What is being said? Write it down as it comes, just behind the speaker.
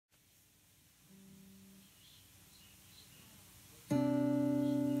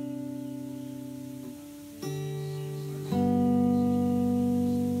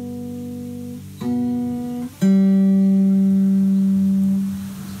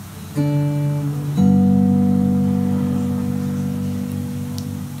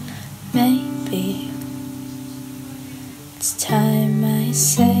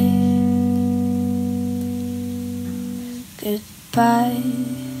Goodbye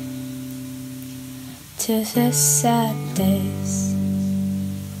to the sad days.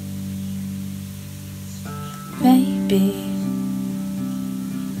 Maybe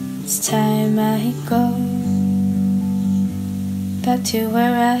it's time I go back to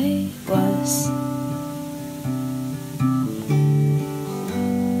where I was.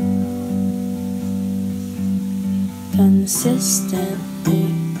 Consistently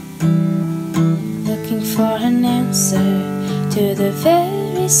looking for an answer to the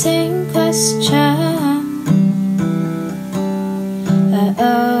very same question I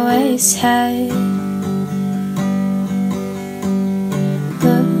always had.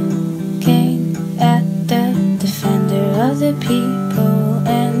 Looking at the defender of the people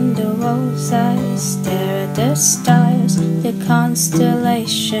and the walls, I stare at the stars, the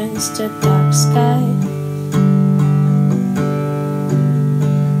constellations, the dark sky.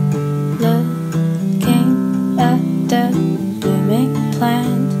 Looking at the blooming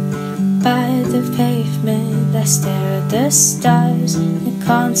plant by the pavement, I stare at the stars, the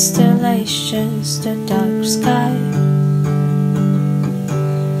constellations, the dark sky.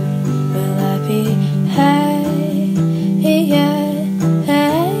 Will I be happy?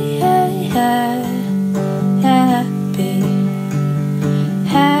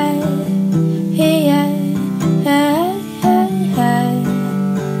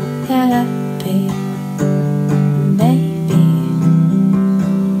 Maybe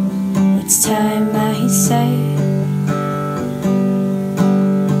it's time I say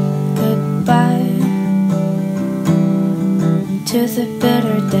goodbye to the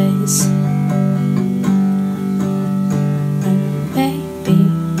bitter days. And maybe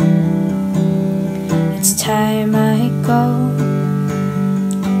it's time I go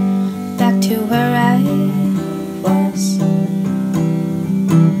back to where I was.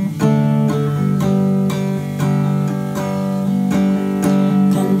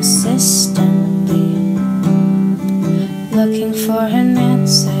 Consistently looking for an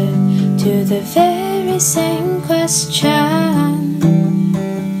answer to the very same question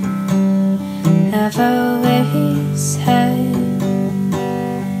I've always had.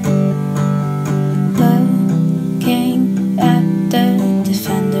 Looking at the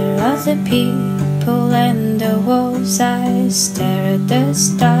defender of the people and the walls, I stare at the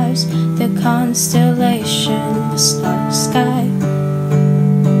stars, the constellations, the dark sky.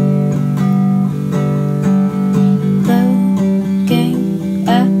 Looking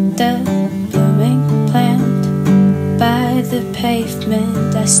at the blooming plant by the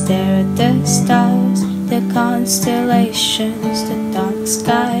pavement, I stare at the stars, the constellations, the dark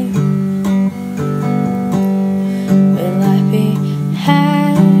sky.